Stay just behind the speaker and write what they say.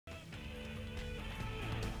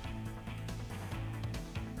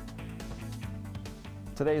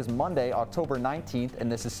Today is Monday, October 19th,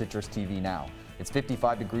 and this is Citrus TV Now. It's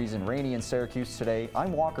 55 degrees and rainy in Syracuse today.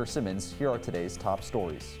 I'm Walker Simmons. Here are today's top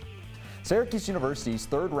stories. Syracuse University's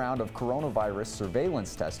third round of coronavirus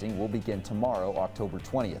surveillance testing will begin tomorrow, October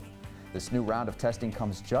 20th. This new round of testing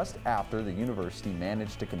comes just after the university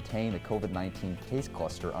managed to contain the COVID-19 case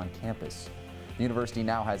cluster on campus. The university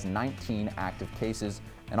now has 19 active cases,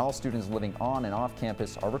 and all students living on and off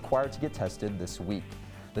campus are required to get tested this week.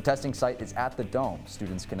 The testing site is at the Dome.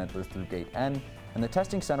 Students can enter through Gate N, and the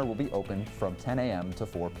testing center will be open from 10 a.m. to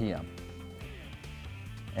 4 p.m.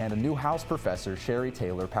 And a Newhouse professor, Sherry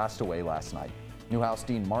Taylor, passed away last night. Newhouse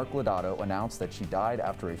Dean Mark Lodato announced that she died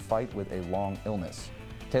after a fight with a long illness.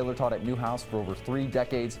 Taylor taught at Newhouse for over 3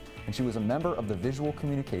 decades, and she was a member of the Visual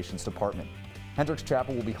Communications Department. Hendricks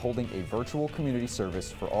Chapel will be holding a virtual community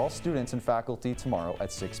service for all students and faculty tomorrow at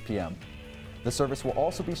 6 p.m. The service will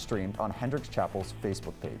also be streamed on Hendricks Chapel's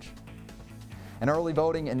Facebook page. And early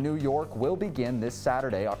voting in New York will begin this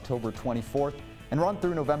Saturday, October 24th, and run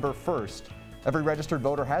through November 1st. Every registered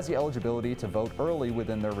voter has the eligibility to vote early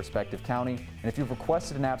within their respective county, and if you've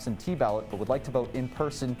requested an absentee ballot but would like to vote in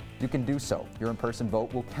person, you can do so. Your in-person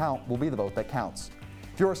vote will be the vote that counts.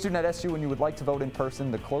 If you're a student at SU and you would like to vote in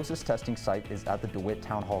person, the closest testing site is at the DeWitt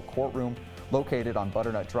Town Hall Courtroom, located on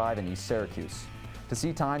Butternut Drive in East Syracuse. To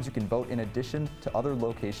see times you can vote in addition to other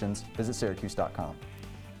locations, visit Syracuse.com.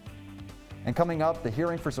 And coming up, the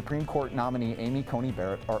hearing for Supreme Court nominee Amy Coney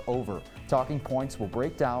Barrett are over. Talking Points will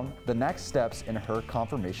break down the next steps in her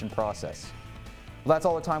confirmation process. Well, that's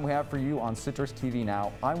all the time we have for you on Citrus TV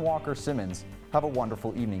Now. I'm Walker Simmons. Have a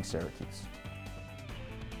wonderful evening, Syracuse.